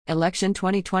Election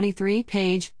 2023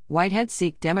 page, Whitehead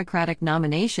seek Democratic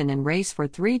nomination in race for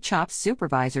Three Chopt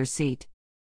supervisor seat.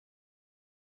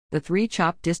 The Three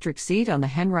Chopt district seat on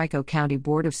the Henrico County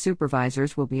Board of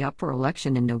Supervisors will be up for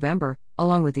election in November,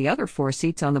 along with the other 4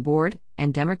 seats on the board,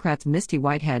 and Democrats Misty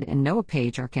Whitehead and Noah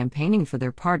Page are campaigning for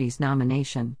their party's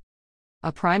nomination.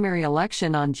 A primary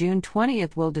election on June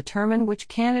 20th will determine which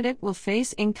candidate will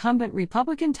face incumbent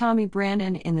Republican Tommy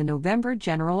Brandon in the November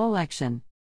general election.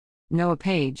 Noah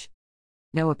Page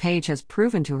has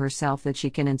proven to herself that she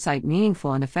can incite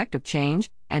meaningful and effective change,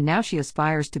 and now she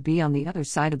aspires to be on the other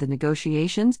side of the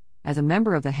negotiations, as a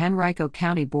member of the Henrico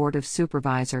County Board of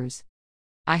Supervisors.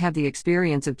 I have the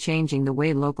experience of changing the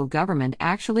way local government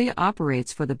actually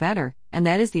operates for the better, and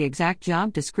that is the exact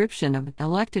job description of an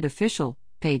elected official,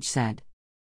 Page said.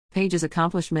 Page's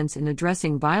accomplishments in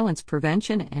addressing violence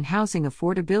prevention and housing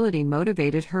affordability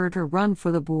motivated her to run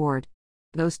for the board.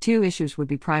 Those 2 issues would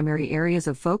be primary areas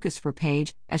of focus for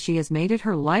Page, as she has made it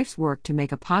her life's work to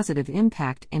make a positive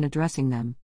impact in addressing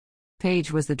them.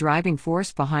 Page was the driving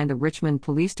force behind the Richmond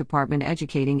Police Department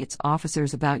educating its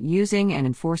officers about using and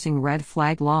enforcing red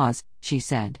flag laws, she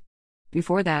said.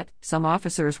 Before that, some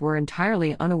officers were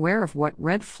entirely unaware of what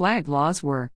red flag laws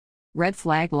were. Red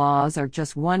flag laws are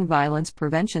just one violence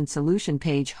prevention solution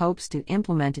Page hopes to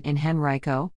implement in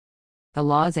Henrico. The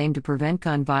laws aim to prevent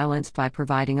gun violence by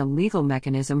providing a legal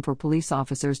mechanism for police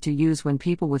officers to use when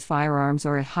people with firearms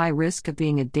are at high risk of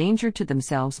being a danger to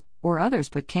themselves or others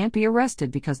but can't be arrested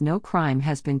because no crime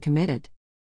has been committed.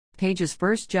 Page's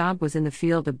first job was in the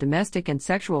field of domestic and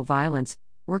sexual violence,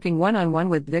 working one-on-one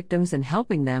with victims and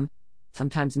helping them,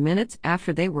 sometimes minutes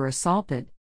after they were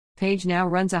assaulted. Page now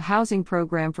runs a housing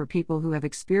program for people who have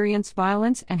experienced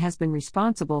violence and has been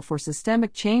responsible for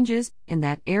systemic changes in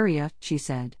that area, she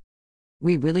said.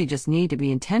 We really just need to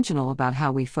be intentional about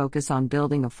how we focus on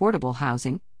building affordable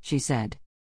housing, she said.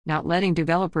 Not letting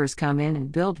developers come in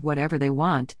and build whatever they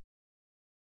want.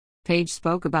 Page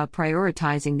spoke about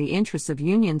prioritizing the interests of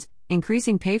unions,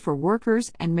 increasing pay for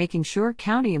workers, and making sure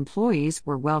county employees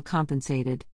were well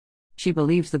compensated. She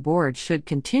believes the board should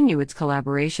continue its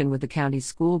collaboration with the county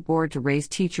school board to raise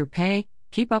teacher pay,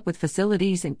 keep up with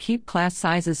facilities, and keep class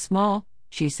sizes small,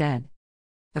 she said.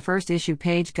 The first issue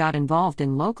Page got involved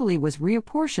in locally was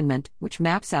reapportionment, which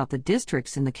maps out the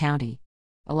districts in the county.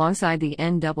 Alongside the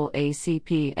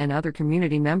NAACP and other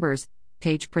community members,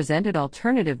 Page presented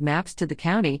alternative maps to the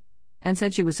county, and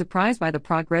said she was surprised by the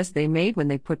progress they made when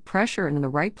they put pressure in the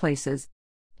right places.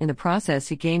 In the process,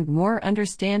 he gained more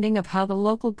understanding of how the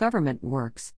local government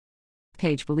works.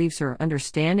 Page believes her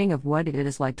understanding of what it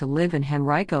is like to live in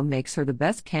Henrico makes her the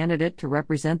best candidate to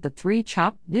represent the Three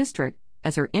Chopt district,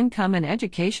 as her income and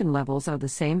education levels are the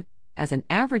same as an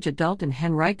average adult in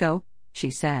Henrico,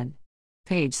 she said.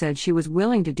 Page said she was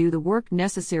willing to do the work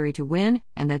necessary to win,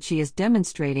 and that she is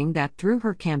demonstrating that through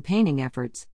her campaigning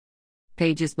efforts.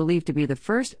 Page is believed to be the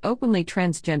first openly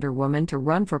transgender woman to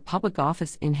run for public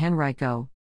office in Henrico.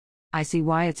 I see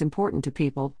why it's important to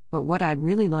people, but what I'd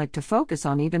really like to focus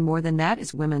on even more than that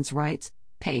is women's rights,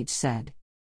 Page said.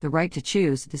 The right to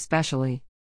choose, especially.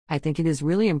 I think it is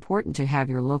really important to have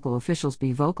your local officials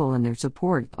be vocal in their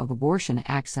support of abortion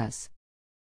access.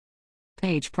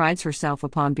 Page prides herself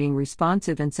upon being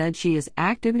responsive and said she is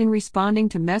active in responding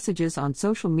to messages on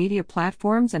social media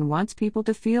platforms and wants people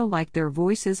to feel like their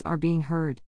voices are being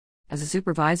heard. As a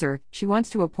supervisor, she wants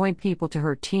to appoint people to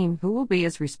her team who will be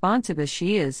as responsive as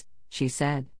she is, she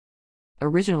said.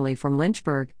 Originally from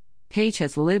Lynchburg, Page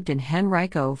has lived in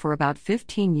Henrico for about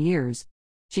 15 years.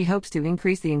 She hopes to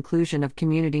increase the inclusion of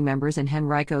community members in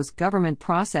Henrico's government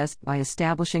process by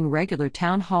establishing regular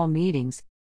town hall meetings.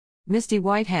 Misty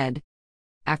Whitehead.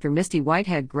 After Misty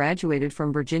Whitehead graduated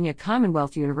from Virginia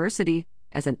Commonwealth University,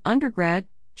 as an undergrad,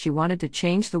 she wanted to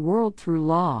change the world through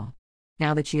law.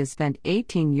 Now that she has spent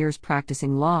 18 years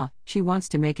practicing law, she wants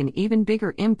to make an even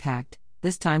bigger impact,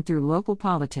 this time through local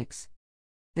politics.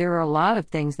 There are a lot of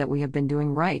things that we have been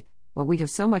doing right, but we have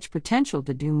so much potential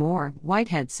to do more,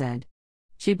 Whitehead said.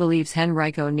 She believes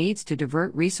Henrico needs to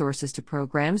divert resources to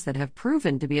programs that have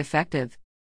proven to be effective.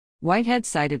 Whitehead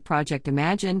cited Project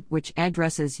Imagine, which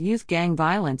addresses youth gang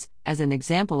violence, as an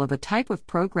example of a type of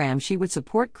program she would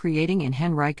support creating in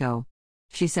Henrico.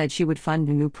 She said she would fund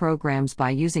new programs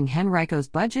by using Henrico's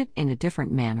budget in a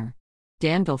different manner.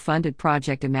 Danville funded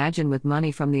Project Imagine with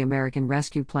money from the American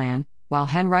Rescue Plan, while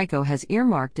Henrico has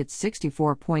earmarked its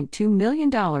 $64.2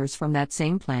 million from that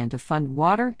same plan to fund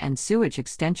water and sewage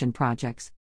extension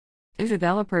projects. If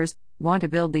developers want to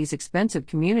build these expensive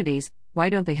communities, why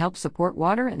don't they help support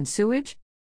water and sewage?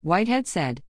 Whitehead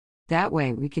said. That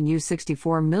way we can use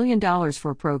 $64 million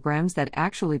for programs that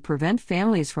actually prevent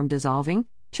families from dissolving,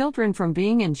 children from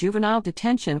being in juvenile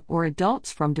detention or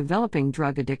adults from developing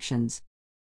drug addictions.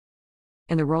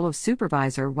 In the role of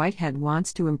supervisor, Whitehead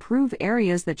wants to improve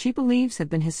areas that she believes have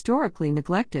been historically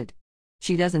neglected.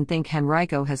 She doesn't think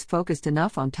Henrico has focused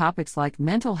enough on topics like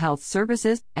mental health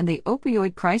services and the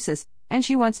opioid crisis, and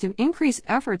she wants to increase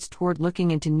efforts toward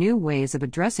looking into new ways of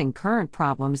addressing current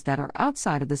problems that are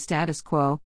outside of the status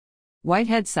quo.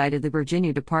 Whitehead cited the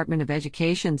Virginia Department of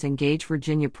Education's Engage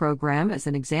Virginia program as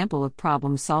an example of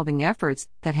problem-solving efforts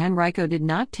that Henrico did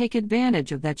not take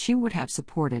advantage of that she would have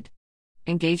supported.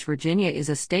 Engage Virginia is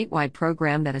a statewide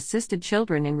program that assisted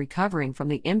children in recovering from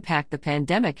the impact the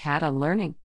pandemic had on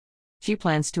learning. She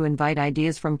plans to invite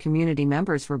ideas from community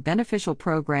members for beneficial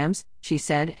programs, she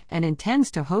said, and intends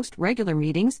to host regular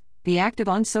meetings, be active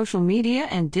on social media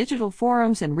and digital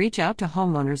forums, and reach out to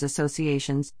homeowners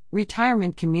associations,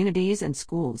 retirement communities, and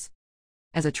schools.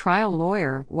 As a trial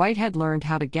lawyer, Whitehead learned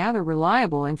how to gather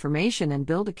reliable information and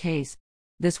build a case.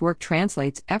 This work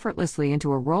translates effortlessly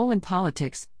into a role in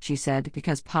politics, she said,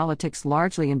 because politics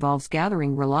largely involves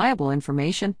gathering reliable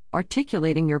information,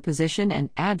 articulating your position,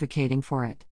 and advocating for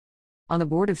it. On the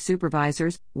Board of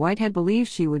Supervisors, Whitehead believes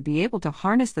she would be able to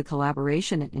harness the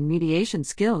collaboration and mediation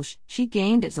skills she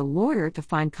gained as a lawyer to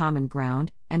find common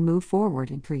ground and move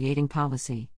forward in creating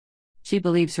policy. She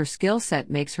believes her skill set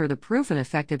makes her the proof and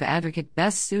effective advocate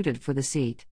best suited for the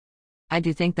seat. I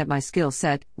do think that my skill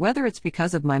set, whether it's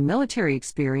because of my military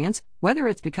experience, whether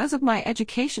it's because of my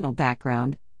educational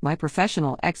background, my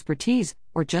professional expertise,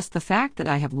 or just the fact that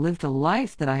I have lived a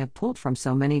life that I have pulled from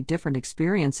so many different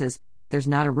experiences, there's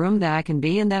not a room that I can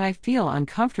be in that I feel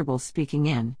uncomfortable speaking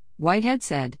in, Whitehead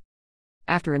said.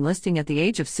 After enlisting at the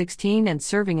age of 16 and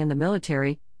serving in the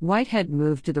military, Whitehead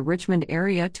moved to the Richmond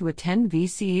area to attend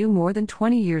VCU more than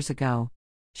 20 years ago.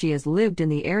 She has lived in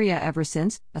the area ever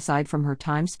since, aside from her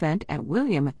time spent at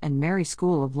William and Mary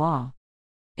School of Law.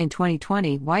 In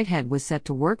 2020, Whitehead was set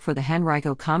to work for the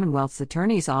Henrico Commonwealth's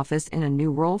Attorney's Office in a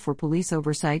new role for police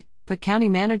oversight, but County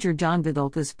Manager John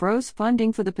Vidolkas froze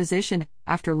funding for the position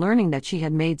after learning that she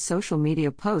had made social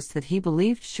media posts that he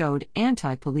believed showed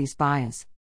anti-police bias.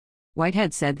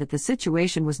 Whitehead said that the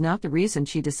situation was not the reason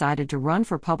she decided to run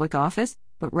for public office,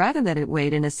 but rather that it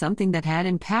weighed in as something that had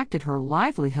impacted her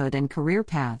livelihood and career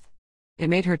path. It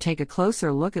made her take a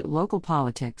closer look at local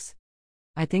politics.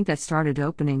 I think that started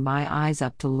opening my eyes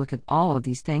up to look at all of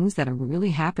these things that are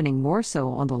really happening more so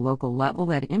on the local level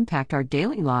that impact our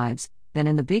daily lives than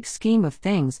in the big scheme of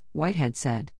things, Whitehead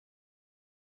said.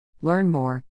 Learn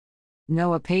more.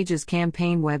 Noah Page's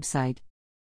campaign website.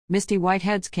 Misty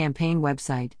Whitehead's campaign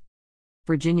website.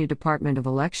 Virginia Department of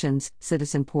Elections,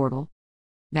 Citizen Portal.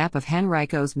 Map of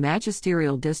Henrico's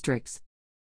magisterial districts.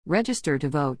 Register to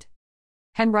vote.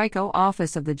 Henrico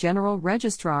Office of the General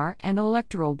Registrar and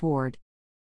Electoral Board.